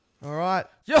right.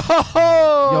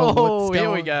 Yo,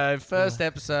 here we go. First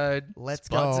episode. Let's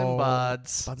Spots go. and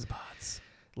Buds. Buds and Buds.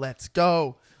 Let's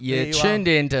go. You There tuned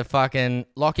in to fucking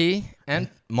Lockie and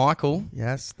Michael.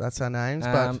 Yes, that's our names.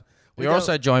 But We're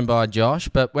also joined by Josh,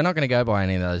 but we're not going to go by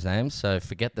any of those names, so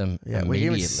forget them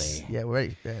immediately.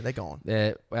 They're gone.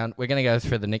 We're going to go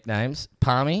through the nicknames.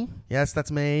 Palmy. Yes,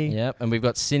 that's me. Yep. And we've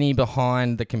got Cinny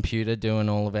behind the computer doing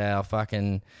all of our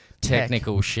fucking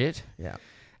technical shit. Yeah.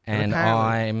 And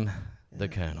I'm the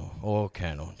Colonel. Or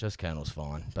Colonel. Just Colonel's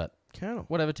fine. But Colonel.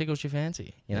 whatever tickles your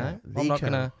fancy, you know? the I'm not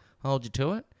going Colonel. to hold you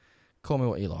to it. Call me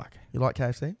what you like. You like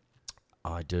KFC?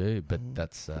 I do, but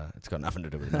that's it's got nothing to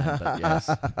do with that. But yes,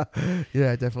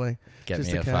 Yeah, definitely. get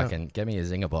Just me a a Colonel. fucking get me a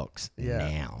zinger box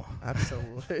now.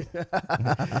 Absolutely.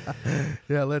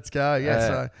 Yeah, let's go.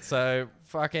 Yeah, So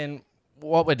fucking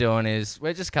what we're doing is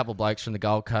we're just a couple of blokes from the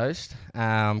Gold Coast,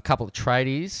 couple of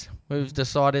tradies. We've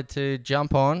decided to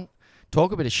jump on,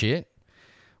 talk a bit of shit,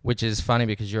 which is funny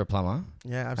because you're a plumber.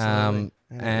 yeah, absolutely.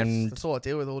 and that's all I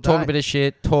deal with all day. Talk a bit of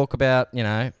shit. Talk about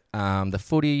the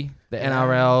footy, the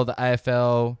NRL, the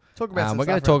AFL. Talk about some we're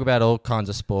going to stuff, talk about all kinds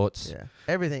of sports. Yeah,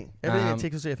 everything that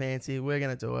tickles your fancy, we're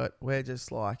gonna do it. We're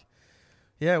just like,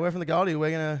 we're from the Goldie.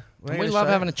 And we love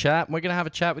having a chat. We're going to have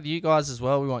a chat with you guys as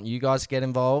well. We want you guys to get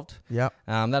involved. Yep.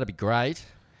 That'd be great.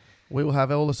 We will have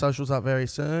all the socials up very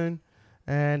soon.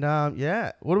 And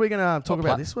what are we gonna talk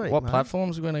about this week? What mate?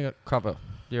 platforms are we going to cover?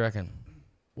 Do you reckon?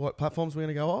 What platforms we're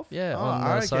gonna go off? Yeah, Oh, on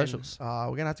I reckon, socials. we're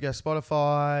gonna have to go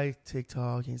Spotify,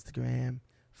 TikTok, Instagram,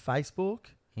 Facebook.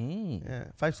 Yeah,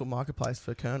 Facebook Marketplace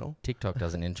for Colonel. TikTok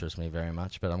doesn't interest me very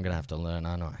much, but I'm going to have to learn,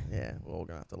 aren't I? Yeah, we're all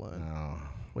gonna have to learn. Oh,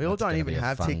 We all that's don't gonna even be a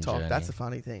have fun TikTok. journey. That's the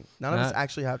funny thing. None of us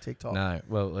actually have TikTok. No,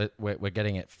 well, we're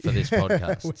getting it for this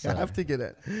podcast. We so have to get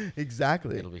it.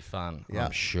 Exactly. It'll be fun, Yeah.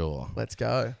 I'm sure. Let's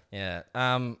go. Yeah.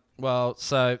 Well,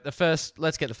 so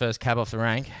let's get the first cab off the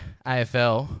rank.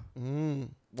 AFL.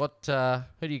 What?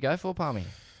 Who do you go for, Palmy?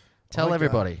 Tell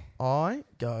everybody. I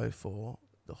go for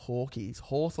the Hawkies.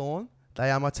 Hawthorn. They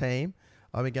are my team.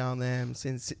 I've been going them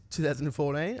since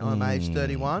 2014. I'm age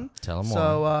 31. Tell them why.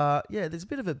 So, there's a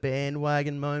bit of a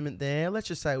bandwagon moment there. Let's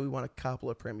just say we won a couple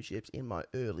of premierships in my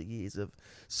early years of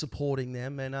supporting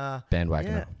them. And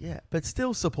Bandwagoner. Yeah, but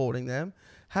still supporting them.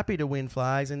 Happy to win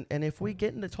flags. And if we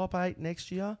get in the top 8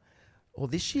 next year, or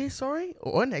this year, sorry,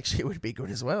 or next year would be good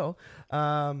as well.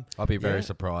 I'll be very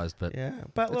surprised, but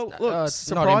But look, it's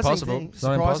not impossible. thing. It's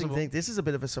not Surprising impossible. thing. This is a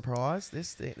bit of a surprise.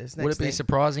 This next would it be thing.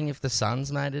 surprising if the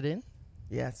Suns made it in?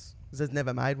 Yes, because they've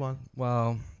never made one.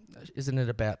 Well, isn't it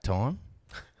about time?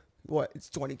 What? It's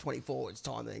 2024. It's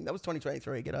time thing. That was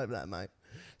 2023. Get over that, mate.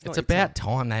 It's about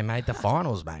time they made the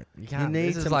finals, mate. You You can't. need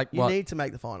This is to. like You what? need to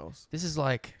make the finals. This is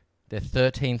like their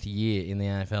 13th year in the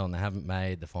AFL and they haven't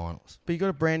made the finals. But you got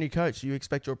a brand new coach. You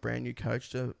expect your brand new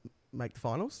coach to make the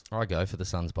finals? I go for the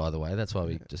Suns, by the way. That's why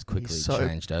we just quickly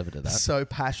changed over to that. So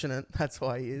passionate. That's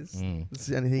why he is. That's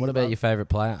the only thing What about your favourite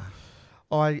player?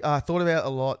 I thought about it a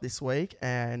lot this week,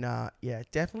 and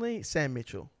definitely Sam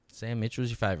Mitchell. Sam Mitchell's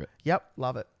your favourite. Yep,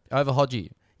 love it. Over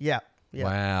Hodgie. Yeah.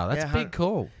 Wow, that's a big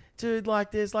call. Dude,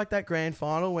 there's that grand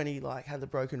final when he had the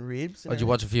broken ribs. Did you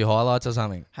watch a few highlights or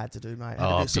something? Had to do, mate.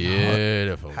 Oh,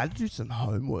 beautiful. Had to do some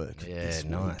homework. Yeah, this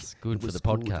nice. week. Good It for was the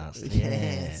podcast. Good.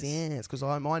 Yes, because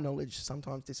my knowledge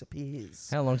sometimes disappears.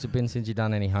 How long's it been since you've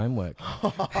done any homework?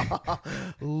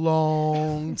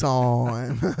 Long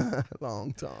time.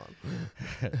 Long time.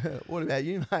 What about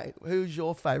you, mate? Who's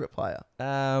your favourite player?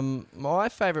 My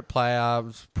favourite player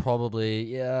was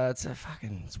probably it's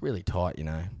really tight, you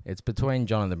know. It's between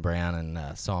Jonathan Brown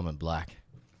and Simon Black,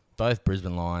 both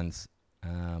Brisbane Lions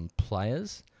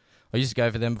players. I used to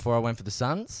go for them before I went for the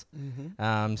Suns.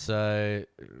 So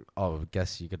I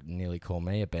guess you could nearly call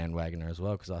me a bandwagoner as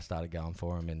well because I started going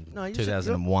for them in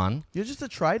 2001. You're just a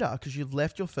traitor because you've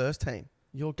left your first team.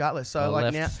 You're gutless.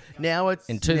 So now it's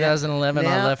in 2011.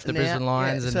 I left the Brisbane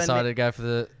Lions and so decided to go for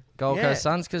the Gold Coast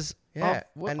Suns because I've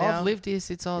lived here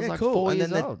since I was 4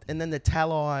 years old. And then the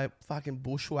Talai fucking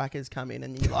bushwhackers come in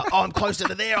and you're like, I'm closer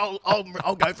to there.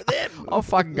 I'll go for them. I'll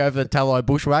fucking go for the Talai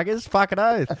bushwhackers. Fucking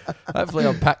oath. Hopefully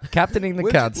I'm captaining the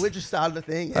cunts. We just started the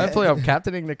thing. Hopefully I'm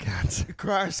captaining the cunts.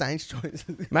 Carrara Saints choice.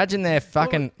 Imagine their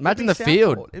fucking... Imagine the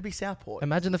field. It'd be Southport.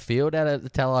 Imagine the field out at the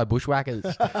Talai bushwhackers.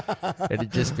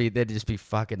 There'd just be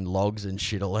fucking logs and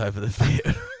shit all over the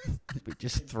field. It'd be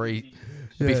just three...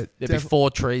 There'd be 4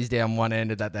 trees down one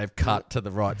end that they've cut to the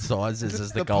right sizes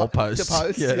as the goalposts.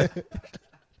 The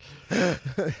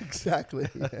posts, exactly.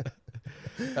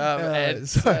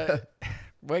 So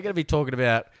we're going to be talking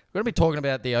about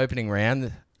the opening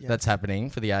round that's happening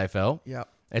for the AFL. Yep.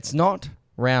 It's not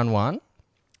round 1.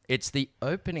 It's the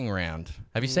opening round.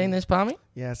 Have you seen this, Palmy?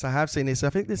 Yes, I have seen this. I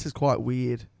think this is quite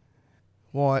weird.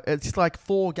 Why? It's like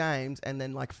 4 games and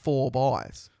then like 4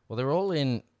 buys. Well, they're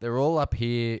all up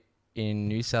here in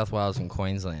New South Wales and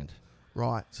Queensland.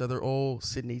 Right. So they're all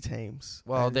Sydney teams.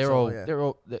 Well, And they're so,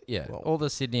 all Well- all the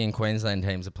Sydney and Queensland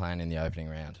teams are playing in the opening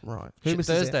round. Right. Who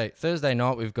misses out? Thursday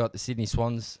night we've got the Sydney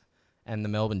Swans and the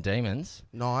Melbourne Demons.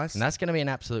 Nice. And that's going to be an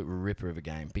absolute ripper of a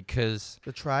game because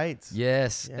The trades.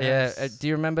 yes. Yes. Do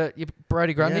you remember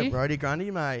Brody Grundy? Yeah, Brody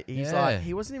Grundy, mate. He's Yeah.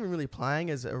 he wasn't even really playing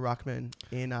as a ruckman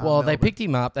in. Well, they Melbourne. picked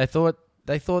him up. They thought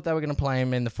they were going to play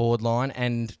him in the forward line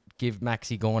and give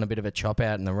Maxi Gawn a bit of a chop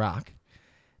out in the ruck.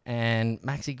 And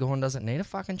Maxi Gawn doesn't need a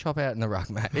fucking chop out in the ruck,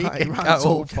 mate. He He can runs go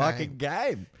all all fucking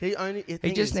game. He only.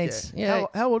 He just needs. Yeah.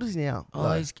 How old is he now?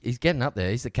 Oh, he's getting up there.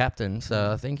 He's the captain,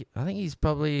 so I think he's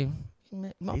probably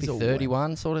might He's be a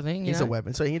 31 sort of thing. He's you a know?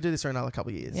 weapon. So he can do this for another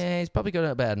couple of years. Yeah, he's probably got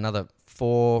about another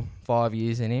 4-5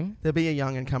 years in him. There'll be a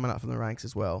young'un coming up from the ranks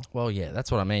as well. Well, yeah,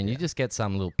 that's what I mean. You just get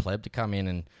some little pleb to come in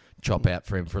and chop out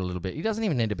for him for a little bit. He doesn't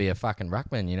even need to be a fucking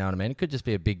ruckman, you know what I mean? It could just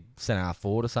be a big centre-half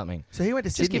forward or something. So he went to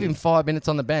Just Sydney. give him 5 minutes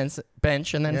on the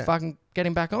bench and then Yeah. fucking get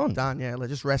him back on. Done. Yeah.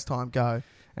 Just rest time. Go.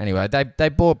 Anyway, they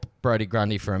bought Brody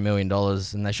Grundy for $1 million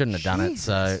and they shouldn't have done it.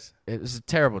 So Jesus. it was a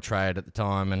terrible trade at the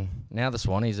time. And now the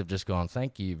Swannies have just gone,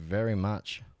 thank you very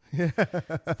much.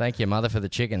 Thank you, mother, for the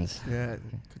chickens. Yeah. Do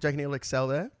you reckon he'll excel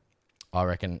there? I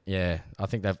reckon, yeah. I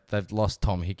think they've lost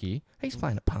Tom Hickey. He's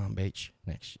playing at Palm Beach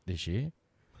this year,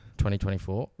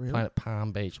 2024. Really? Playing at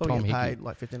Palm Beach. Probably Tom get Hickey. paid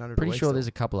like $1,500. Pretty a week sure still. there's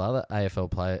a couple other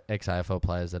ex-AFL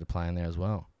players that are playing there as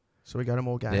well. So we go to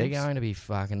more games. They're going to be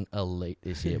fucking elite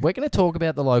this year. We're going to talk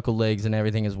about the local leagues and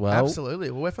everything as well.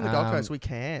 Absolutely. Well, we're from the Gold Coast. We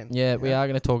can. Yeah, we are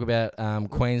going to talk about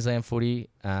Queensland footy,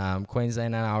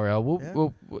 Queensland NRL. Yeah.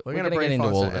 We're We're going gonna to get into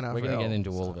brief all on of it. some We're going to get NFL into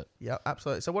all of stuff. it. Yeah,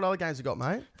 absolutely. So what other games you got,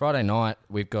 mate? Friday night,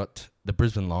 we've got the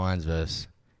Brisbane Lions versus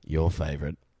your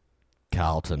favourite,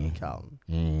 Carlton.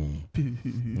 Carlton.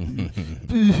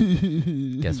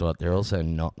 Guess what? They're also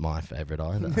not my favourite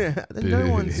either. They're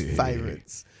no one's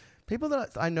favourites. People that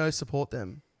I know support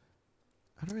them,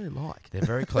 I don't really like. They're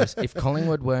very close. If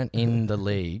Collingwood weren't in the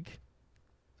league,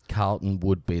 Carlton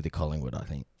would be the Collingwood, I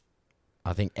think.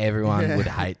 I think everyone would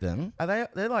hate them. Are they?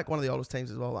 They're like one of the oldest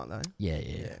teams as well, aren't they?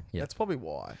 Yeah. That's probably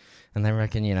why. And they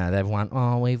reckon,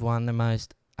 we've won the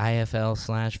most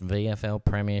AFL/VFL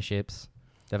premierships.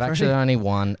 They've actually only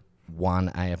won one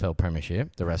AFL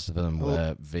premiership. The rest of them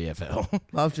were VFL.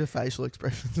 Loved your facial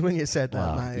expressions when you said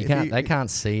that, Well, mate. they can't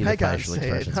see the They can't facial see it.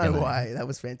 expressions. No can they? way. That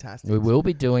was fantastic. We will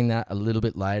be doing that a little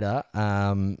bit later.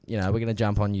 We're going to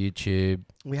jump on YouTube,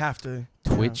 We have to.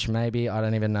 Twitch, maybe. I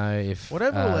don't even know if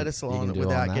Whatever will let us you along can do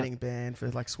without that. getting banned for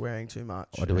like swearing too much.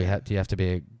 Or do you have to be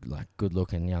a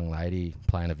good-looking young lady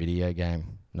playing a video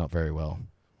game? Not very well.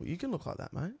 Well, you can look like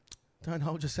that, mate. Don't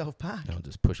hold yourself back. I'll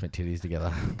just push my titties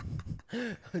together,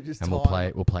 Just and we'll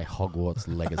tie play Hogwarts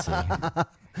Legacy.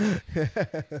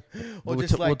 Or we'll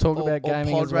just we'll talk about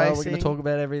gaming pod as well. We're going racing. to talk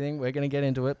about everything. We're going to get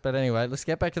into it. But anyway, let's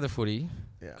get back to the footy.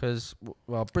 Yeah. Because,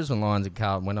 Brisbane Lions and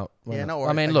Carlton, we're not. not I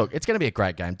worried. mean, look, it's going to be a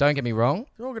great game. Don't get me wrong.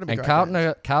 They're all going to be And great Carlton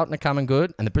games. Carlton are coming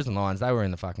good. And the Brisbane Lions, they were in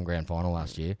the fucking grand final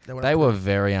last year. They Were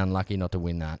very unlucky not to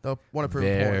win that. They'll want to prove a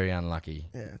point. Very unlucky.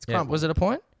 Yeah, it's Yeah, crumble. was it a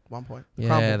point? 1 point. Yeah,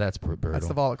 Crumble. that's brutal. That's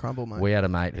the Violet Crumble, mate. We had a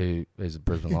mate who is a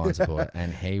Brisbane Lions supporter,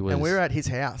 and he was. And we were at his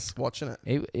house watching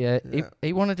it.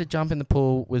 He wanted to jump in the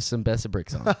pool with some Besser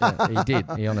bricks on. Yeah, he did.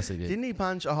 He honestly did. Didn't he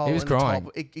punch a hole He was in crying.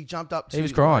 the top? He jumped up. He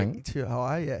was crying. Too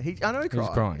high. Yeah. I know he cried. was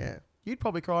crying. Yeah. You'd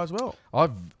probably cry as well. I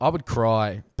would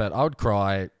cry, but I would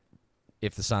cry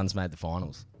if the Suns made the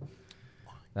finals.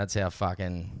 That's how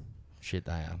fucking shit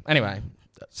they are. Anyway,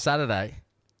 Saturday,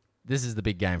 this is the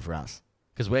big game for us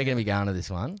because we're going to be going to this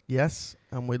one. Yes,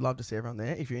 and we'd love to see everyone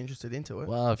there if you're interested into it.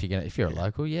 Well, if you're a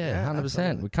local, Yeah, 100%.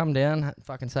 absolutely. We come down,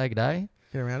 fucking say good day.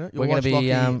 Get around it. We're You'll gonna watch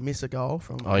be, Lockie miss a goal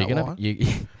from. Oh, you're out gonna wide.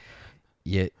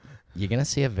 you're gonna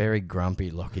see a very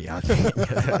grumpy Lockie, I think.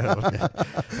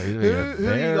 Who you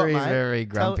got, mate? Very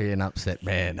grumpy and upset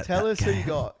man. at Tell that us who you game.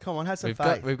 got. Come on, have some We've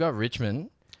faith. got Richmond,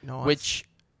 Nice. which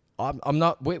I'm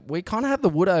not. We kind of have the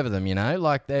wood over them, you know.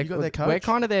 Like You got their coach? We're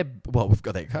kind of their. Well, we've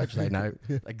got their coach. They know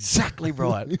exactly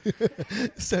right.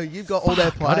 So you've got all their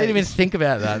Fuck, players. I didn't even think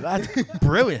about that. That's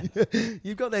brilliant.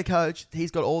 You've got their coach. He's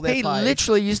got all their He players.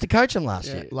 literally used to coach them last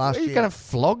Yeah, year. last He's year. going to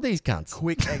flog these cunts.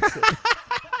 Quick exit.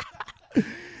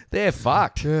 They're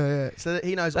fucked. yeah. So that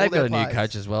he knows all They've their got a new players.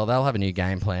 coach as well. They'll have a new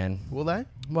game plan. Will they?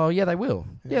 Well, yeah, they will.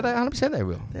 Yeah, they 100% they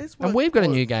will. There's And what- we've got a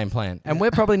what- new game plan. And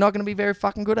we're probably not going to be very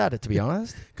fucking good at it, to be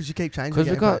honest. Because you keep changing. Because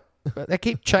the we've game got... they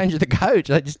keep changing the coach.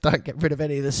 They just don't get rid of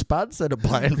any of the spuds that are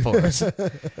playing for us. So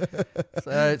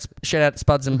it's shout out to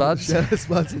Spuds and Buds. Shout out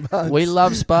Spuds and Buds. We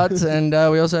love Spuds and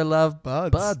we also love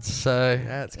Buds. So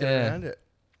yeah, let's get around it.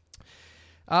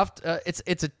 After it's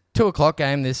a 2:00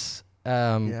 game. This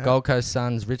Gold Coast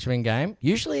Suns Richmond game.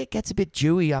 Usually it gets a bit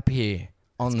dewy up here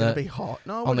It's going to be hot.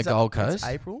 No, on the Gold Coast. It's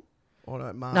April? Or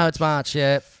no, March? No, it's March,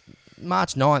 yeah.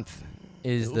 March 9th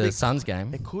is the Suns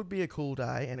game. It could be a cool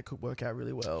day and it could work out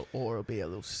really well, or it'll be a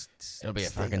little It'll be a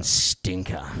fucking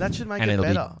stinker. That should make and it it'll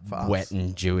better be for us. wet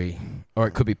and dewy. Or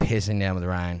it could be pissing down with the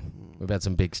rain. We've had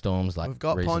some big storms We've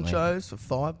got recently. ponchos for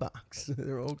 $5.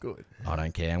 They're all good. I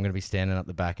don't care. I'm going to be standing up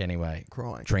the back anyway.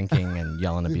 Crying. Drinking and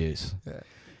yelling abuse. Yeah.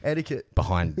 Etiquette.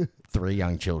 Behind 3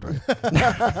 young children.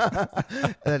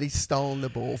 That he's stolen the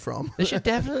ball from. There should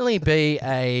definitely be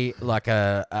a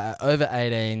over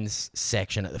 18s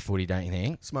section at the footy, don't you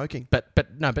think? Smoking. But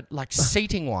like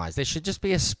seating wise, there should just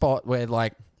be a spot where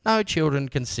like no children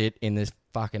can sit in this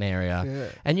fucking area, Yeah.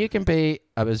 and you can be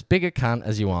as big a cunt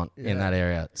as you want in that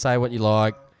area. Say what you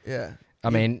like. Yeah. I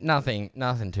mean, nothing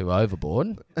too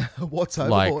overboard. What's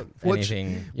Like overboard?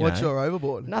 anything, What's your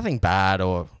overboard? Nothing bad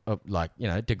or like,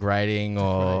 degrading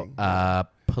or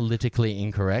politically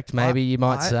incorrect, maybe you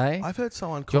might say. I've heard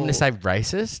someone Do you call... want me to say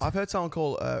racist? I've heard someone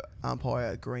call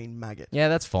umpire a green maggot. Yeah,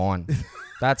 that's fine.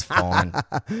 That's fine.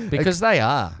 Because they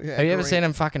are. Yeah, Have you ever green. seen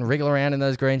them fucking wriggle around in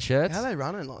those green shirts? How are they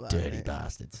running like that? Dirty man?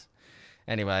 bastards.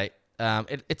 Anyway,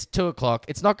 it's 2:00.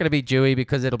 It's not going to be dewy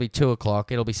because it'll be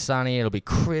 2:00. It'll be sunny. It'll be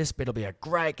crisp. It'll be a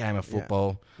great game of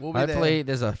football. We'll be Hopefully,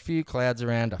 there's a few clouds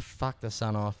around to fuck the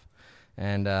sun off,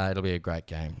 and it'll be a great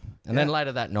game. And then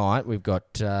later that night, we've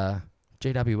got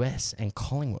GWS and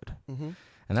Collingwood. Mm-hmm.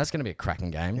 And that's going to be a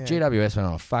cracking game. Yeah. GWS went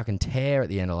on a fucking tear at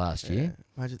the end of last year.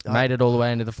 Imagine, Made it all the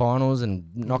way into the finals and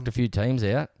knocked a few teams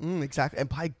out. exactly. And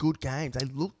played good games. They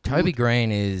look Toby good. Green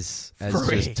has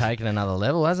Freak. just taken another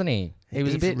level, hasn't he? He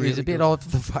was a bit really good. off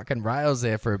the fucking rails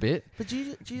there for a bit, But do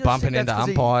you just bumping think into that's 'cause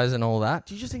umpires and all that.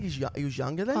 Do you just think he was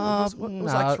younger then? Oh, was no.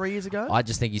 like 3 years ago? I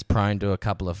just think he's prone to a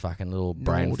couple of fucking little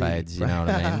brain Naughty fades. You know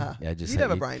what I mean? Yeah, just You'd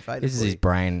have a brain fade. This is his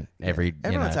brain every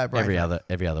Everyone's had brain fade.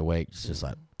 every other week. It's just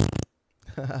like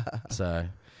so.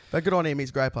 But good on him. He's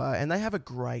a great player. And they have a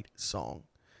great song.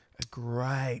 A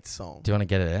great song. Do you want to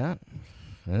get it out?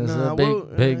 There's No, a big, well,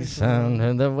 big sound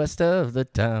in the west of the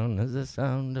town. There's the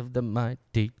sound of the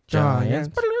mighty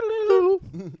giants.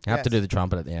 I have to do the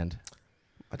trumpet at the end.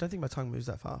 I don't think my tongue moves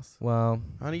that fast. Well,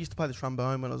 I only used to play the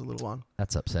trombone when I was a little one.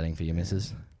 that's upsetting for you,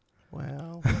 missus.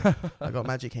 Wow. I got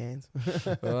magic hands.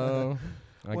 Well,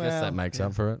 I guess that makes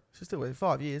up for it. She's still with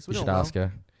 5 years. You should ask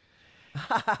her.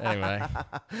 Anyway,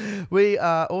 We who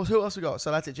else we got?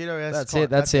 So that's it. GWS. that's it.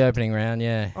 That's the opening round,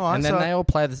 yeah. All right, and then so- they all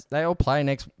play. They all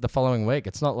play the following week.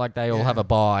 It's not like they all have a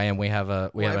bye and we have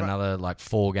everyone- another like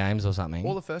 4 games or something.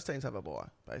 All the first teams have a bye,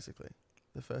 basically.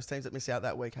 The first teams that miss out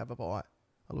that week have a bye.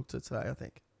 I looked at it today, I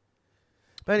think.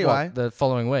 But anyway, What, the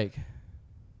following week.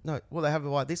 no. Well, they have a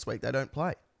bye this week. They don't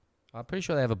play. I'm pretty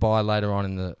sure they have a bye later on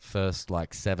in the first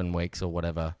 7 weeks or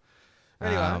whatever.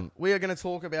 Anyway, we are going to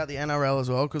talk about the NRL as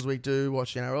well because we do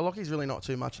watch the NRL. Lockie's really not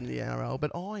too much into the NRL,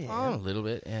 but I am. Oh, a little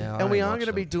bit, yeah. And we are going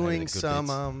to be doing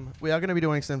some. We are going to be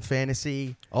doing some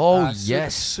fantasy.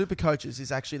 Yes, super coaches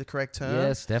is actually the correct term.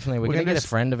 yes, definitely. We're We're going to gonna get a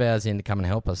friend of ours in to come and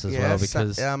help us as well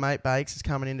because our mate Bakes is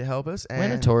coming in to help us. we're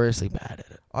And notoriously bad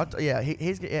at it.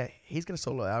 he's going to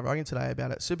sort it out. I'm writing today about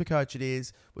it. Super coach it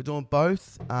is. We're doing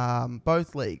both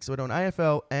leagues. So we're doing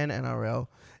AFL and NRL,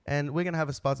 and we're going to have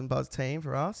a Spuds and Buzz team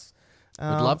for us. We'd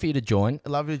love for you to join.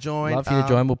 Love you to join.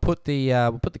 We'll put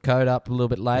the code up a little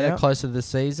bit later, Yeah. closer to the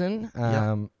season.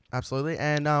 Absolutely.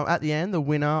 And at the end, the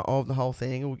winner of the whole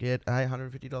thing will get a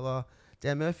 $150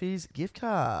 Dan Murphy's gift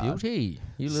card. Beauty,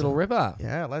 you little ripper.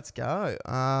 Yeah, let's go.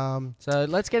 So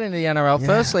let's get into the NRL. Yeah.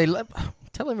 Firstly,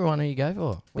 tell everyone who you go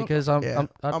for because I I'm a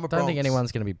don't think Bronx.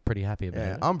 anyone's going to be pretty happy about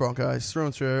Yeah, it. I'm Broncos through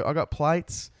and through. I got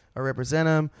plates. I represent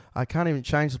them. I can't even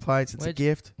change the plates. It's a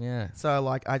gift. Yeah. So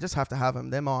I just have to have them.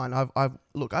 They're mine.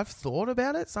 I've thought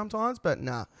about it sometimes, but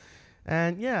nah.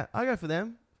 And yeah, I go for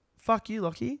them. Fuck you,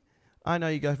 Lockie. I know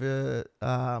you go for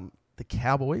the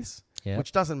Cowboys,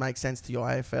 which doesn't make sense to your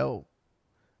AFL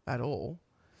at all.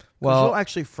 Well, you're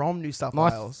actually from New South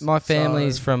Wales. My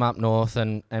family's from up north,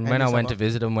 and when New I South went to Wales.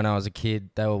 visit them when I was a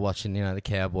kid, they were watching the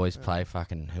Cowboys play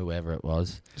fucking whoever it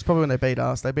was. It's probably when they beat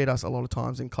us. They beat us a lot of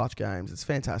times in clutch games. It's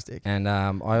fantastic. And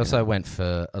I also went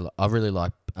for I really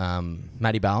like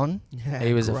Matty Bowen. Yeah,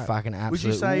 he was great. a fucking Would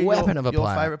you absolute say weapon of a your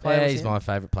player. favourite player Yeah, was he's him? my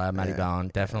favourite player, Matty Yeah. Bowen,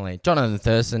 definitely. Jonathan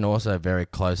Thurston also very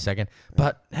close second.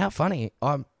 But how funny!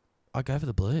 I go for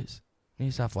the Blues. New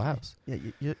South Wales.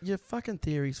 Yeah, your fucking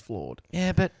theory's flawed.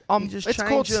 Yeah, but You just it's change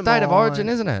called your State of Origin,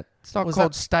 mind. isn't it? It's not Was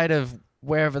called that- state of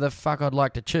wherever the fuck I'd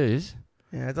like to choose.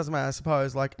 Yeah, it doesn't matter. I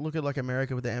suppose. Like, look at like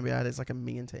America with the NBA. There's like 1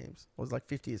 million teams. Or it's like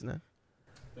 50, isn't it?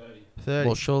 30.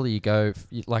 Well, surely you go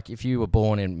like if you were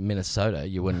born in Minnesota,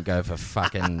 you wouldn't go for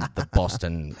fucking the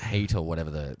Boston Heat or whatever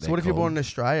the. So what if you're born in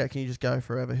Australia? Can you just go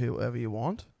forever whoever you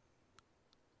want?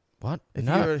 What? If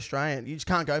No. you're an Australian, you just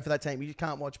can't go for that team. You just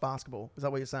can't watch basketball. Is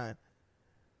that what you're saying?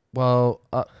 Well,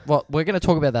 we're going to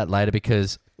talk about that later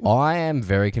because I am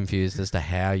very confused as to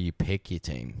how you pick your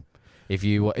team. If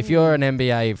you're an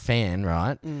NBA fan,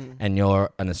 right, and you're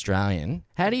an Australian,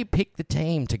 how do you pick the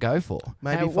team to go for?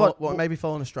 Maybe maybe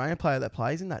follow an Australian player that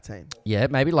plays in that team. Yeah,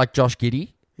 maybe like Josh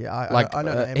Giddey. Yeah, I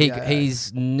know the he NBA.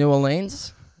 he's New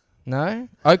Orleans. No,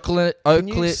 Oakland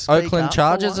speak up for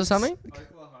Chargers or once? something.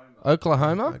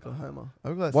 Oklahoma.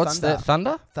 What's Thunder. that?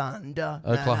 Thunder. Thunder.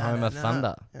 Oklahoma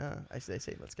Thunder. Yeah,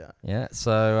 ACDC. Let's go. Yeah.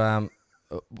 So,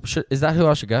 is that who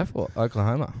I should go for?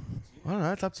 Oklahoma. I don't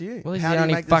know. It's up to you. Well, he's How the do you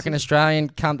only make fucking decisions? Australian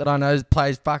cunt that I know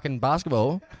plays fucking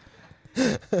basketball.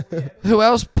 Who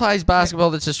else plays basketball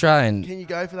that's Australian? Can you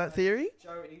go for that theory?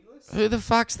 Who the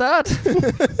fuck's that?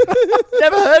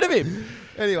 Never heard of him.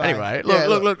 Anyway,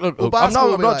 Look. Well, I'm basketball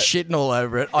will not be like- shitting all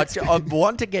over it. I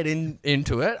want to get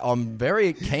into it. I'm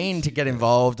very keen to get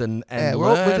involved and Yeah,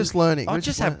 learn. we're just learning. I We're just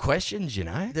just have learn- questions, you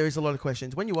know. There is a lot of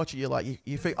questions. When you watch it, you're like,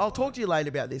 you think, I'll talk to you later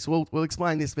about this. We'll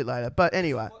explain this a bit later. But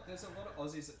anyway, There's a lot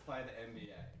of Aussies that play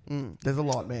the NBA. there's a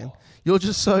lot, man. You're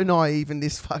just so naive in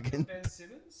this fucking. Ben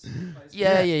Simmons plays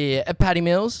Yeah. Patty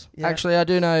Mills. Yeah. Actually, I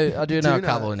do know a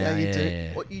couple now. you Yeah, do.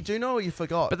 yeah. What you do know, or you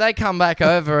forgot. But they come back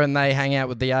over and they hang out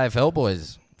with the AFL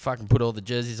boys. Fucking put all the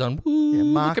jerseys on. Woo, Yeah, look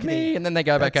at marketing. me. And then they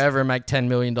go back over and make $10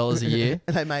 million a year.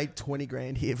 and they made 20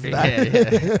 grand here for Yeah,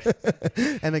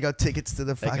 that. And they got tickets to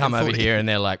the They fucking. come over footy. here and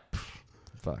they're like,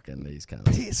 fucking these cunts.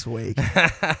 This week.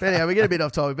 But anyway, we get a bit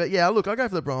off topic. But yeah, look, I go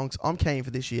for the Bronx. I'm keen for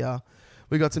this year.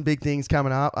 We got some big things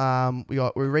coming up. We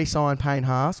re-signed Payne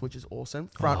Haas, which is awesome.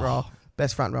 Front row.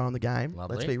 Best front row in the game.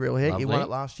 Lovely. Let's be real here. He won Lovely. it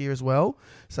last year as well.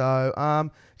 So, a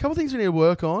couple of things we need to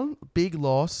work on. Big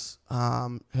loss.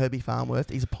 Herbie Farmworth.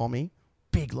 He's a pommy.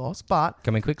 Big loss. But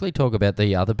Can we quickly talk about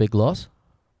the other big loss?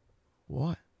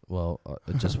 what? Well,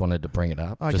 I just wanted to bring it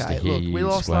up just to Okay, hear look, you we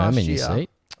lost squirm last in your year. seat.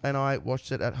 And I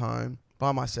watched it at home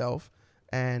by myself.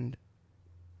 And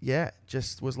yeah,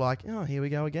 just was like, oh, here we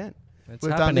go again. It's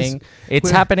We've done happening. this- It's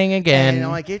we've- happening again. And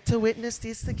I get to witness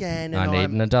this again. And I need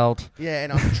an adult. Yeah,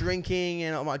 and I'm drinking,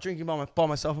 and I'm like drinking by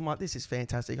myself. I'm like, this is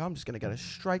fantastic. I'm just going to go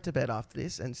straight to bed after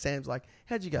this. And Sam's like,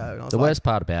 how'd you go? And I was The like, worst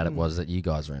part about it was that you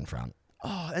guys were in front.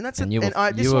 oh, and that's And it. you were,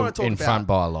 And this you is what were I talk in about. front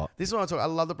by a lot. This is what I talk. I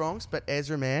love the Bronx, but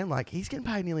Ezra, man, like he's getting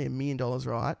paid nearly $1 million,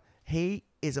 right? He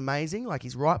is amazing. Like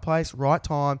he's right place, right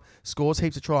time, scores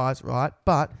heaps of tries, right?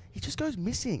 But he just goes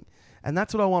missing, and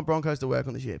that's what I want Broncos to work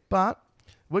on this year. But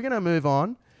we're going to move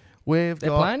on. They're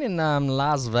playing in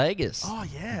Las Vegas. Oh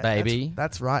yeah, baby.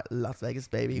 That's right, Las Vegas,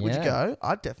 baby. Would you Yeah. go?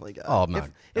 I'd definitely go. Oh, mate.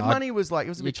 If money was like it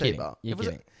was a bit You're kidding. cheaper. You're If it was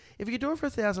kidding. if you could do it for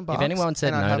 $1,000, If anyone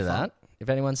said and I'd no have to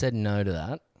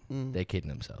fun. that, they're kidding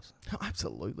themselves.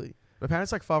 Absolutely. But apparently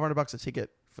it's like $500 a ticket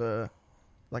for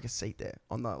like a seat there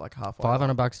on the like halfway.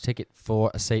 $500 ticket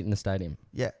for a seat in the stadium.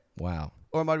 Yeah, Wow.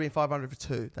 or it might have been 500 for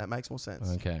two. That makes more sense.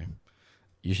 Okay.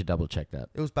 You should double check that.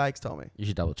 It was Bakes told me. You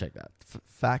should double check that.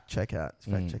 Fact check out.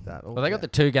 Fact check that. Well, they got the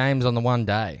two games on the one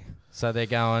day, so they're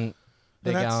going.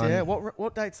 They're going. Yeah.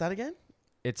 What date's that again?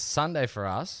 It's Sunday for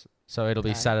us, so it'll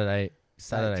be Okay. Saturday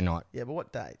Date. night. Yeah, but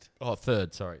what date? Oh,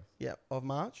 3rd, sorry. Yeah, of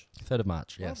March. 3rd of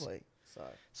March, yes. Lovely.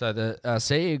 So the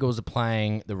Sea Eagles are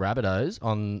playing the Rabbitohs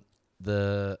on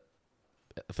the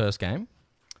first game.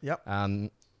 Yep.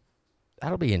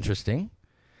 That'll be interesting.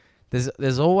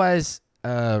 There's always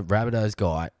a Rabbitohs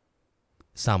guy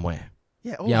somewhere.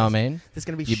 Yeah. You know what I mean? There's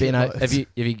gonna be. You've been shitloads.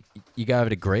 if you go over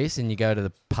to Greece and you go to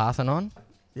the Parthenon.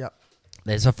 Yep.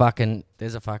 There's a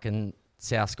fucking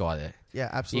South guy there. Yeah,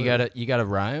 absolutely. You go to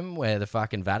Rome where the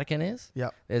fucking Vatican is.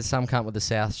 Yep. There's some cunt with the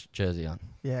South jersey on.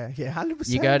 Yeah. 100%.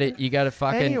 You go to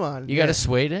fucking Anyone, you go yeah. to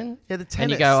Sweden. Yeah, the tennis.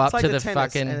 And you go up It's like to the the tennis,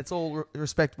 fucking and it's all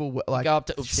respectable. Like go up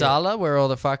to shit. Uppsala where all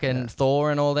the fucking Yeah.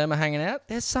 Thor and all them are hanging out.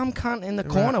 There's some cunt in the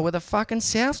Right. corner with a fucking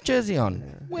South jersey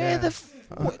on. Where Yeah. the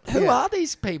who yeah. are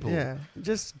these people? Yeah,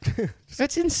 just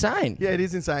It's insane. yeah, it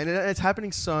is insane, and it's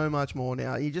happening so much more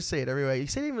now. You just see it everywhere. You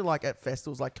see it even like at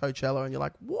festivals like Coachella, and you're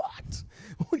like, "What?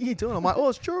 What are you doing?" I'm like, "Oh,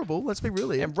 it's durable. Let's be real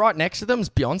here." And right next to them is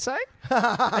Beyonce,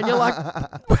 and you're like,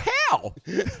 how? How?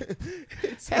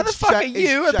 How the fuck are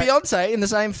you and Beyonce in the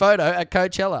same photo at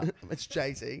Coachella? It's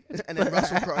Jay-Z. And then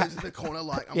Russell Crowe's in the corner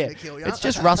like, I'm going to kill you. It's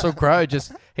just Russell Crowe.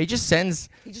 He just sends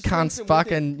cunts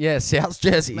fucking, South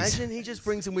jerseys. Imagine he just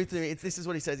brings him with him. This is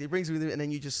what he says. He brings him with him and then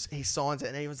he signs it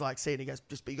and he was like, see it. And he goes,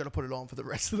 you got to put it on for the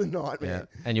rest of the night, man.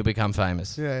 Yeah. And you'll become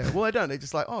famous. Yeah. Well, they don't. They're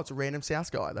just like, it's a random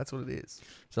South guy. That's what it is.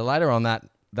 So later on that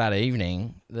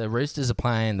evening, the Roosters are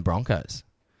playing the Broncos.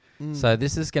 So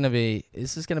this is gonna be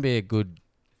a good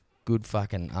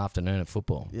fucking afternoon of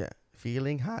football. Yeah,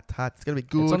 feeling hot. It's gonna be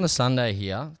good. It's on the Sunday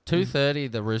here.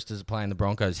 2:30. The Roosters are playing the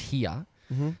Broncos here.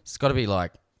 Mm-hmm. It's got to be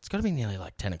nearly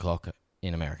like 10 o'clock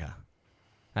in America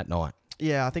at night.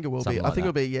 Yeah, I think it will be. I think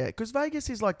it'll be because Vegas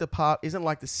is like isn't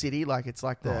like the city, like it's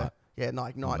like the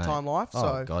nighttime life.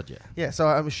 Oh god, yeah. Yeah, so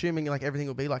I'm assuming like everything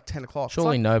will be like 10 o'clock.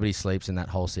 Surely nobody sleeps in that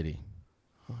whole city.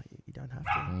 You don't have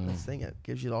to. That's the thing. It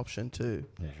gives you the option to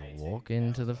walk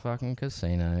into the fucking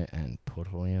casino and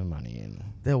put all your money in.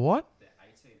 They're what? They're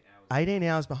 18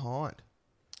 hours behind.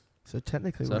 So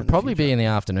technically, it'll probably be in the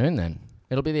afternoon then.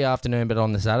 It'll be the afternoon, but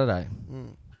on the Saturday.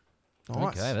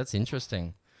 Nice. Okay, that's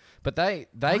interesting. But they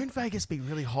won't Vegas be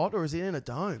really hot, or is it in a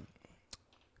dome?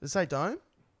 Does it say dome?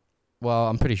 Well,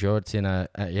 I'm pretty sure it's in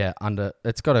under.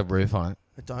 It's got a roof on it.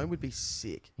 A dome would be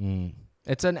sick.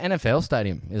 It's an NFL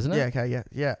stadium, isn't it? Yeah, okay,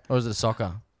 yeah. Or is it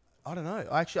soccer? I don't know.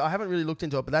 I haven't really looked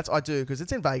into it, but I do because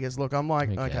it's in Vegas. Look, I'm like,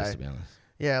 Who cares, okay. to be honest.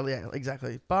 Yeah,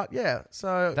 exactly. But yeah,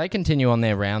 so they continue on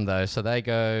their round though. So they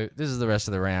go. This is the rest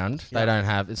of the round. Yeah. They don't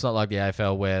have. It's not like the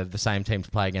AFL where the same teams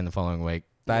play again the following week.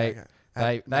 They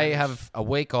have a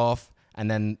week off, and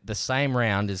then the same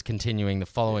round is continuing the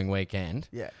following weekend.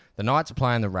 Yeah. The Knights are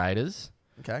playing the Raiders.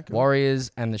 Okay. Cool. Warriors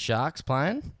and the Sharks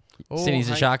playing. Cindy's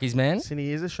a Sharkies man.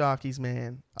 Cindy is a Sharkies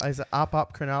man. Is it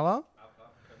up Cronulla?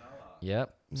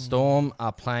 Yep. Storm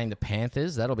are playing the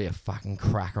Panthers. That'll be a fucking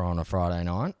cracker on a Friday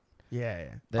night. Yeah.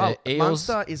 The Eels.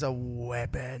 Munster is a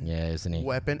weapon. Yeah, isn't he?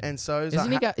 Weapon. And so is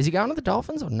he going to the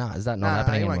Dolphins or no? Is that not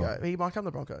happening anymore? He might come to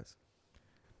the Broncos.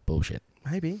 Bullshit.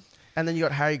 Maybe. And then you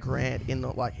got Harry Grant in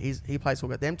the he plays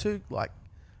football. Them two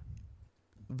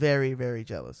very, very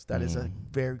jealous. That is a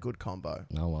very good combo.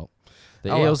 Oh well.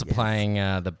 The Eels are playing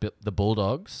the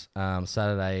Bulldogs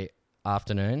Saturday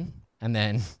afternoon, and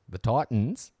then the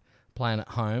Titans playing at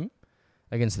home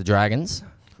against the Dragons.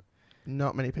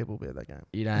 Not many people will be at that game.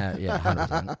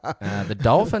 100%. The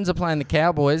Dolphins are playing the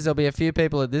Cowboys. There'll be a few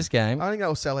people at this game. I think that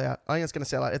will sell out. I think it's going to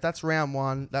sell out. If that's round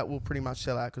one, that will pretty much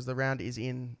sell out because the round is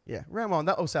in. Yeah, round one,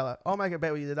 that will sell out. I'll make a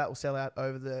bet with you that will sell out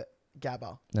over the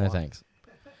Gabba. No, thanks.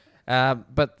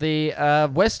 But the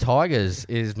West Tigers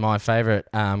is my favourite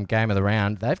game of the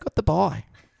round. They've got the bye,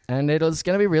 and it's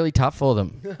going to be really tough for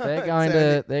them. They're going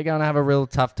to have a real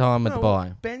tough time with the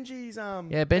bye. Benji's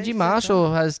Benji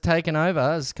Marshall has taken over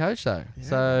as coach though. Yeah.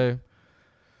 So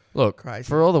look, crazy.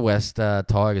 For all the West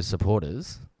Tigers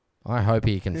supporters, I hope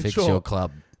he can fix your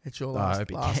club. It's your last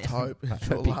hope. It's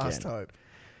your last hope.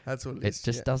 That's what it is. It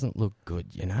just doesn't look good,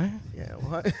 you know? Yeah,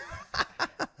 what?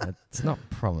 It's not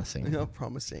promising. Not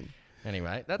promising.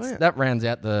 Anyway, that rounds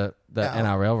out the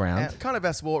NRL round. Kind of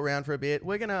our sport round for a bit.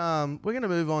 We're gonna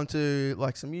move on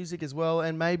to some music as well,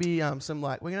 and maybe some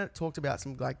we're gonna talk about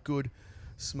some good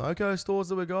smoko stores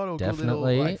that we got, or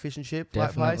definitely, good little fish and chip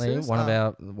definitely places.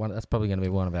 That's probably going to be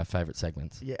one of our favourite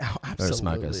segments. Yeah,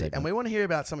 absolutely. Segment. And we want to hear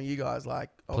about some of you guys.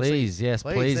 Please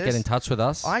get in touch with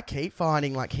us. I keep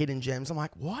finding hidden gems. I'm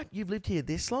like, what? You've lived here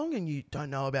this long and you don't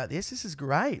know about this? This is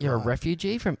great. You're a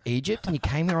refugee from Egypt and you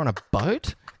came here on a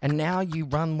boat, and now you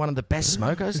run one of the best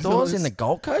smoko stores in the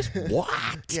Gold Coast.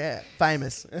 What? Yeah,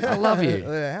 famous. I love you.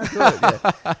 Yeah, how good?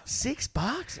 Yeah.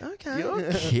 $6? Okay.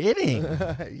 You're kidding.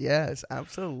 Yes,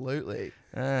 absolutely.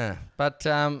 But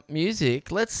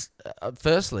music, let's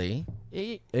firstly,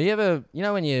 you ever,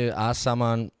 when you ask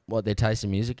someone what their taste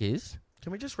in music is?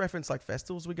 Can we just reference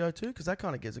festivals we go to? Because that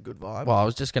kind of gives a good vibe. Well, I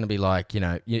was just going to be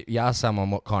you ask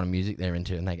someone what kind of music they're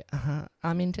into and they go,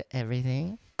 I'm into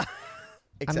everything.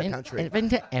 Except country. I've been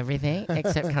to everything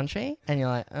except country. And you're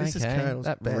like, okay,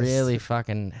 that really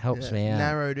fucking helps me out.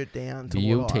 Narrowed it down to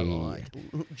beauty. What I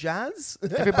like. Jazz?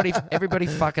 Everybody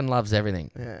fucking loves everything.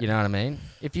 Yeah. You know what I mean?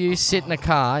 If you sit in a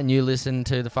car and you listen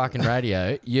to the fucking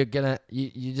radio, you're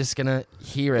just gonna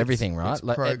hear everything, right? It's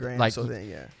programs sort of thing,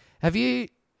 yeah. Have you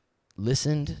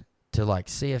listened to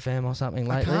CFM or something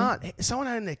lately? I can't. Someone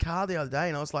had in their car the other day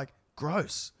and I was like,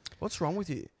 gross. What's wrong with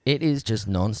you? It is just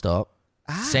non-stop.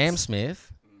 Ads. Sam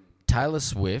Smith, Taylor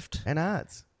Swift, and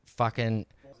ads. Fucking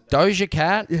Doja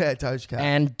Cat. Yeah, Doja Cat.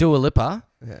 And Dua Lipa.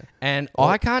 Yeah. And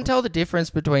I can't tell the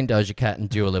difference between Doja Cat and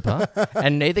Dua Lipa.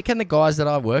 And neither can the guys that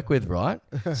I work with, right?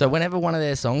 So whenever one of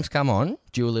their songs come on,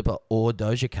 Dua Lipa or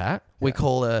Doja Cat, we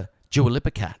call her Dua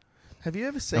Lipa Cat. Have you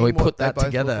ever seen And we what put they that both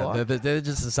together. look like? They're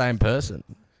just the same person.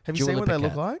 Have you seen what Julipper they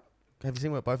look cat. like? Have you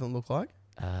seen what both of them look like?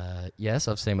 Yes,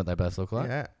 I've seen what they both look like.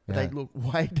 Yeah. Yeah. They look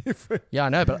way different. Yeah, I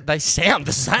know, but they sound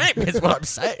the same, is what I'm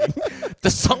saying. The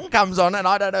song comes on, and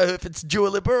I don't know if it's Dua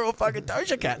Lipa or fucking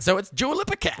Doja Cat, so it's Dua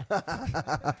Lipa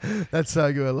Cat. That's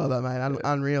so good. I love that, mate.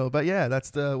 Unreal. But yeah, that's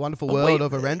the wonderful world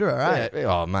of a renderer, right?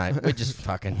 Yeah, oh, mate, we're just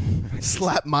fucking...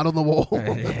 Slap mud on the wall.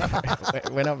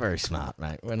 We're not very smart,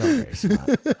 mate. We're not very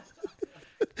smart.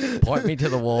 Point me to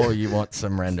the wall you want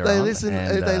some render They on. listen.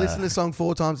 and, They listen to the song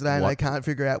 4 times a day and what- they can't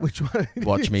figure out which one. it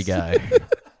Watch is. me go.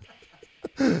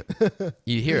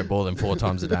 You hear it more than 4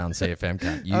 times a day on CFM,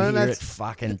 can't you? Oh, Hear it that's-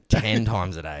 fucking 10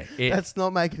 times a day. That's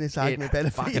not making this argument better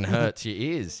for fucking you. hurts your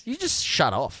ears. You just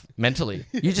shut off mentally.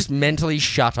 You just mentally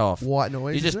shut off. White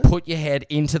noise. You just isn't it? put your head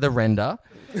into the render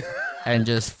and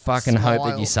just fucking hope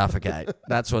that you Smile. suffocate.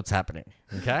 That's what's happening.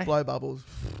 Okay? blow bubbles.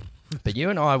 But you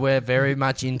and I, we're very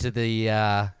much into the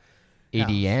EDM.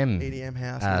 EDM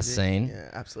house music. scene. Yeah,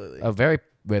 absolutely.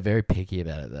 We're very picky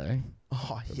about it though.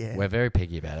 Oh yeah. We're very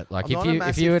picky about it. Like I'm not a if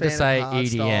massive you were to fan of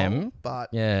say hardstyle, EDM, but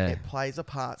yeah, it plays a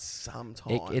part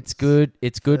sometimes. it's good.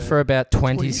 It's good for for about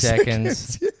 20 20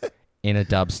 seconds in a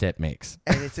dubstep mix.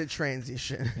 and it's a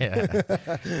transition. Yeah,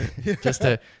 just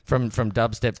from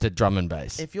dubstep to drum and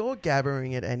bass. If you're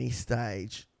gabbering at any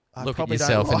stage, I Look at probably don't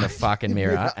yourself in the like- fucking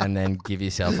mirror and then give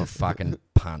yourself a fucking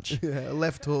punch. Yeah,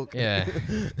 left hook. Yeah,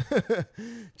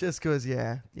 Just because,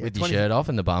 yeah. with your shirt off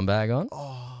and the bum bag on.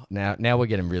 Oh, Now we're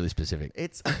getting really specific.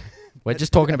 it's We're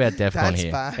just talking about DEF CON That's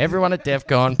here. bad. Everyone at DEF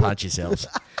CON, punch yourselves.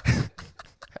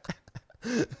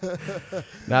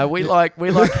 No, we like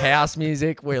house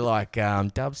music. We like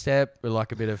dubstep. We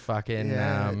like a bit of fucking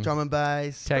drum and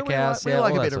bass. tech But we house, Like, yeah, we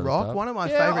like all a that bit of sort of rock. stuff. One of my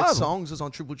Yeah, favorite I- songs was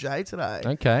on Triple J today.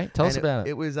 Okay, tell us And about it.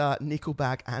 It was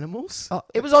Nickelback Animals. Oh,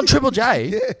 it was on Triple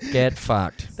J. Get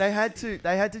fucked. They had to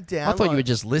download. I thought you were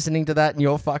just listening to that in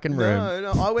your fucking room.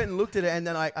 No, I went and looked at it, and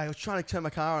then I was trying to turn my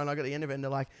car on. I got the end of it, and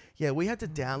they're like, "Yeah, we had to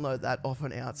download that off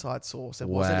an outside source. It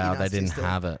wasn't in Wow, our they didn't system."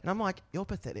 have it. And I'm like, "You're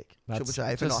pathetic, That's Triple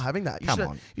J, for just- not having that. come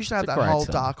on. You should have It's a that great whole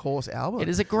song. Dark Horse album. It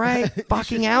is a great You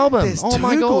fucking should- album. There's Oh two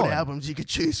my god. good albums you could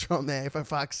choose from there, for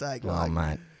fuck's sake. Oh Like,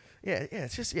 mate, yeah,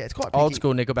 it's just it's quite old picky.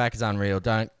 school Nickelback is unreal.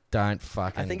 Don't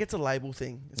fucking. I think it's a label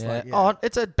thing. It's yeah. like, yeah. Oh,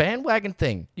 it's a bandwagon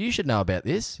thing. You should know about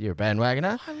this. You're a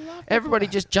bandwagoner. I love Everybody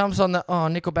Nickelback. just jumps on the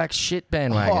Nickelback shit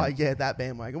bandwagon. Oh yeah, that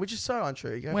bandwagon, which is so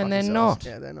untrue. Go When fuck they're yourselves.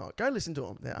 not. Yeah, they're not. Go listen to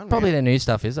them. They're unreal. Probably their new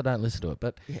stuff is. I don't listen to it,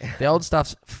 but Yeah, the old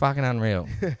stuff's fucking unreal.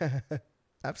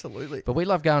 absolutely. But we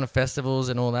love going to festivals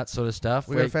and all that sort of stuff.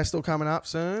 We got a festival coming up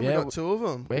soon. Yeah, we got 2 of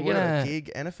them. we're We're at a gonna-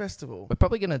 gig and a festival. We're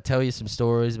probably going to tell you some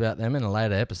stories about them in a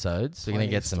later episode. So we're going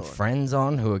Plenty to of get some story. friends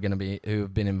on who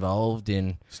have been involved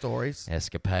in Stories.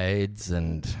 escapades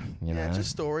and you know. Yeah,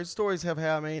 just stories. Stories have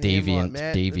how me and Deviant- him like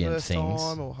met the deviant first things.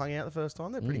 time or hung out the first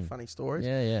time. They're pretty Mm. funny stories.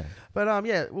 Yeah. But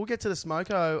yeah, we'll get to the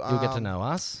smoko. You'll get to know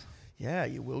us. Yeah,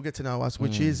 you will get to know us,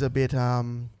 which Mm. is a bit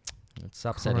It's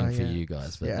upsetting for yeah. you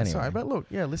guys, but yeah, anyway. sorry, but look,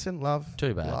 yeah, listen, love,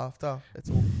 Too bad. laughter. It's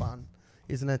all fun,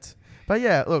 isn't it? But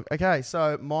yeah, look, okay,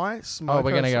 so my smoko. Oh,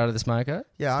 we're going to go to the smoker?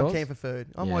 Yeah, stores? I'm keen for food.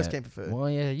 I'm always keen for food. Well,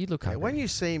 yeah, you look Yeah, hungry. when you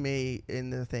see me in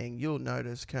the thing, you'll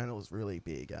notice Colonel's really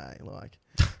big, eh? Like,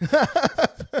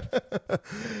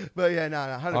 but yeah, no,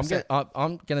 100%.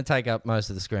 I'm going to take up most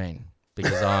of the screen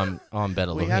because I'm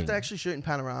better We looking. have to actually shoot in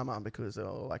panorama because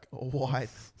like a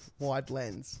wide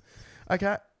lens.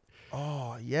 Okay.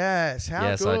 Oh yes, how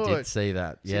yes, good. I did see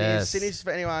that. Yes. Sydney's,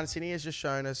 for anyone, Sydney has just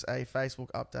shown us a Facebook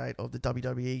update of the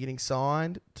WWE getting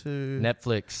signed to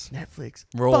Netflix. Netflix.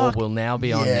 Raw Fuck will now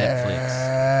be on Netflix.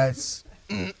 Yes.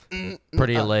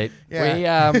 Pretty elite.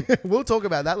 Yeah. We We'll talk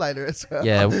about that later as well.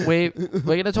 yeah, we're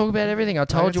going to talk about everything. I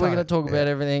told you we're going to talk Yeah. about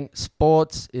everything.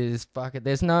 Sports is fucking.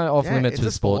 There's no off Yeah, limits it's a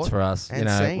with sports sport for us. You and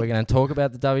know, scene. we're going to talk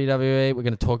about the WWE. We're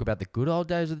going to talk about the good old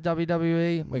days of the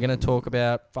WWE. We're going to talk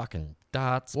about fucking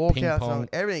darts, ping Walkouts, pong.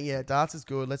 everything. Yeah, darts is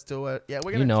good. Let's do it. Yeah,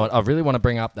 we're gonna. You know it. I really want to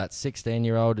bring up that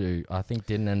 16-year-old who I think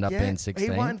didn't end up Yeah, being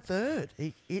 16. He won third.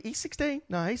 He's 16.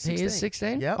 No, he's 16. He is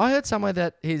 16? Yep. I heard somewhere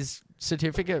that his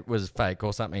certificate was fake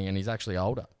or something and he's actually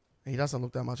older. He doesn't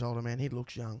look that much older, man. He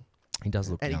looks young. He does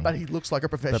look young. But he looks like a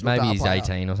professional. But maybe dart he's player.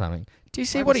 18 or something. Do you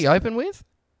see Maybe what he so. opened with?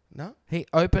 No. He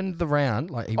opened the round,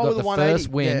 like he Oh, got with the a 180. first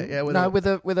win. Yeah, with no,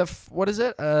 a- with a what is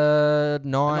it?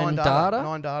 Nine data.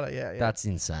 9 data. Yeah. That's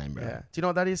insane, bro. Yeah. Do you know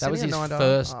what that is? That was Sydney, a his 9 data?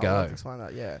 first Oh, go. I'll have to explain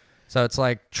that. Yeah. So it's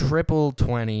like triple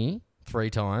 20 3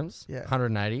 times, Yeah.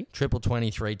 180, triple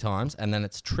 20 3 times, and then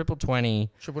it's triple 20,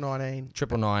 Triple 19.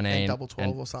 triple 19, And double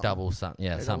 12 or something. double something,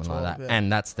 yeah, Yeah, something double like 12, that. yeah.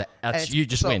 And that's And you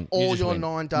just so win. all you just your win.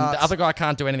 9 darts. The other guy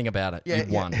can't do anything about it. Yeah.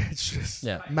 You won. It's just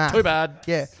Yeah. math. Too bad.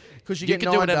 Yeah. 'Cause you you get can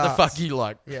do 9 whatever the darts. fuck you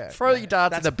like. Yeah. Throw your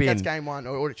darts in the bin. That's game one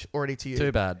already to you.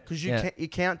 Too bad. Because Yeah. you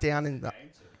count down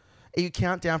you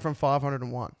count down from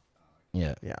 501.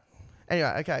 Yeah. Yeah.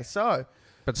 Anyway, okay, so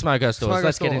But Smoko stores. Smoker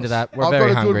Let's get into stores. that. We're I've very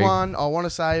got a hungry. good one. I want to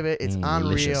save it. It's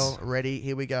Delicious. unreal. Ready?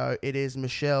 Here we go. It is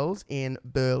Michelle's in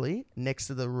Burleigh, next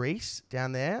to the Reese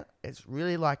down there. It's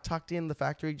really like tucked in the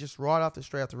factory, just right after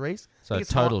straight after Reese. So It's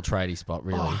total tradie spot,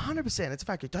 really. Oh, 100%. It's a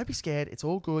factory. Don't be scared. It's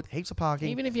all good. Heaps of parking.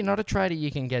 Even if you're not a tradie,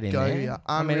 you can get in Go there. here.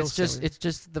 I mean, Unreal it's just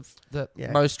sandwich.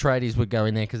 Yeah. most tradies would go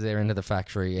in there because they're into the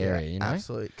factory area, you know?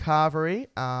 Absolutely. Carvery,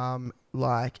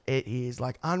 like it is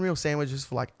like unreal sandwiches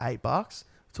for like $8.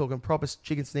 Talking proper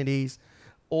chicken snitties,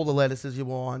 all the lettuces you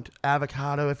want,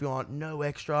 avocado if you want, no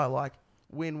extra, like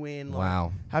win-win. Like,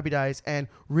 Wow. happy days. And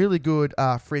really good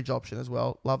fridge option as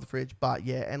well. Love the fridge. But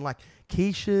yeah, and like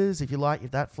quiches if you like,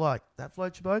 if that floats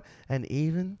your boat, and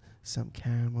even some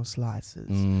caramel slices,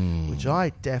 which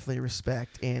I definitely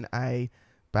respect in a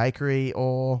bakery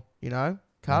or,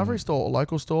 carvery store or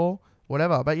local store,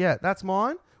 whatever. But yeah, that's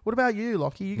mine. What about you,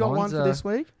 Lockie? You got Mine's, one for this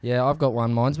week? Yeah, I've got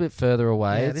one. Mine's a bit further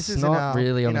away. Yeah, It's this is not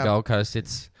really on in the Gold Coast.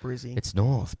 Brizzy. It's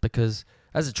north because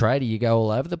as a tradie, you go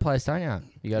all over the place, don't you?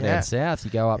 You go Yeah. down south,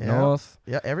 you go up Yeah. north.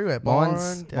 Yeah, everywhere.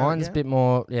 Mine's Byron, a bit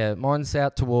more, mine's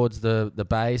out towards the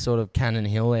bay, sort of Cannon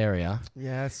Hill area.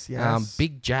 Yes.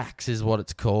 Big Jack's is what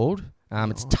it's called.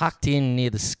 It's Nice. tucked in near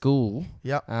the school.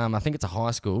 Yep. I think it's a high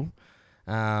school.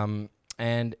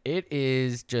 And it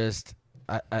is just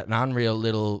an unreal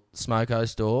little smoko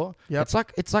store. Yep.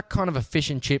 It's like kind of a fish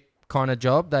and chip kind of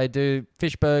job. They do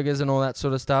fish burgers and all that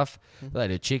sort of stuff. Mhm. They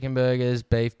do chicken burgers,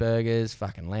 beef burgers,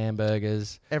 fucking lamb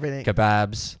burgers, Everything.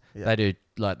 kebabs. Yeah. They do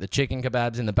like the chicken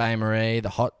kebabs in the Bay Marie, the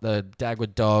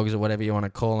Dagwood dogs or whatever you want to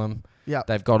call them. Yep.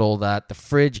 They've got all that. The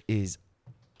fridge is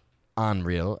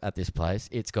unreal at this place.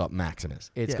 It's got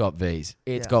Maximus. It's Yeah. got V's.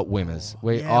 It's Yeah. got Wimmers.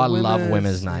 Yeah, I love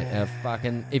Wimmers, Wimmers, mate.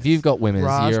 yeah. If you've got Wimmers, you're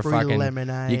Raspberry fucking.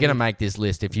 lemonade. You're gonna make this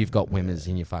list if you've got Wimmers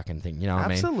in your fucking thing. You know what I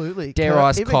mean? Absolutely. Dare Kirk-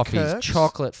 ice even coffees, Kirk's.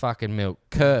 chocolate fucking milk,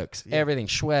 Kirks, Yeah. everything,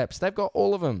 Schweppes. They've got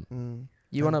all of them.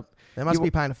 You Yeah. want to. They must You-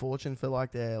 be paying a fortune for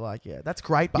that's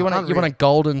great. But You want unreal. a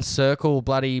golden circle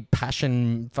bloody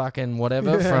passion fucking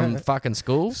whatever from fucking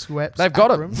school. Sweats. They've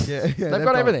got 'em. Yeah, They've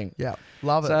got everything. Yeah,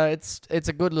 love it. So it's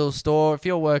a good little store. If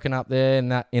you're working up there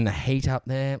in the heat up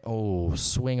there,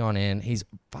 swing on in. He's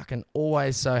fucking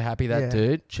always so happy, that Yeah.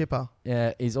 dude. Chipper.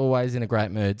 Yeah, he's always in a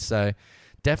great mood. So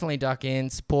definitely duck in,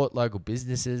 support local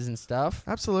businesses and stuff.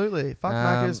 Absolutely. Fuck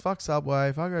Macca's, fuck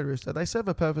Subway, fuck Red Rooster. They serve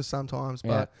a purpose sometimes,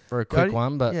 Yeah, but for a go quick to-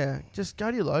 one, but yeah, just go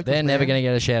to your locals. they're never man. going to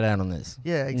get a shout out on this.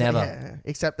 Yeah, exactly. Never. Yeah,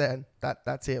 except then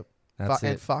that's it. That's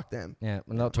And it. fuck them. Yeah,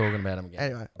 we're not talking about them again.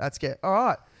 Anyway, that's good. All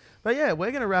right. But yeah,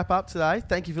 we're going to wrap up today.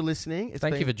 Thank you for listening.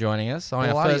 Thank you for joining us on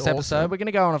our bloody first episode. awesome. We're going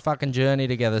to go on a fucking journey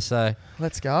together. So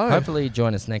Let's go. hopefully you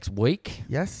join us next week.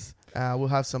 Yes. We'll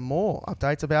have some more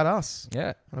updates about us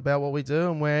Yeah. and about what we do,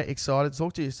 and we're excited to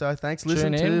talk to you. So thanks for Tune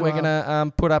listening in. to. We're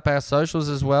gonna put up our socials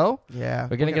as well. Yeah.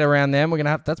 We're gonna get around them. We're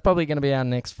gonna have. That's probably gonna be our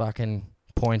next fucking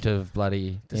point of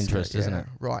bloody interest, isn't it?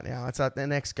 Right now, it's the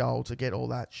next goal to get all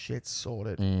that shit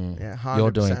sorted. Mm. Yeah, 100%.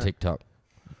 You're doing TikTok.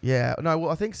 Yeah. No, well,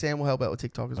 I think Sam will help out with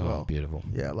TikTok as Oh, well. beautiful.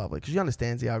 Yeah, lovely, because she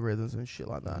understands the algorithms and shit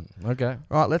like that. Okay.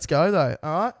 All right, let's go though.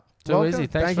 All right. Too Welcome. easy.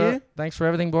 Thank you. Thanks for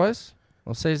everything, boys.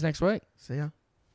 We'll see you next week. See ya.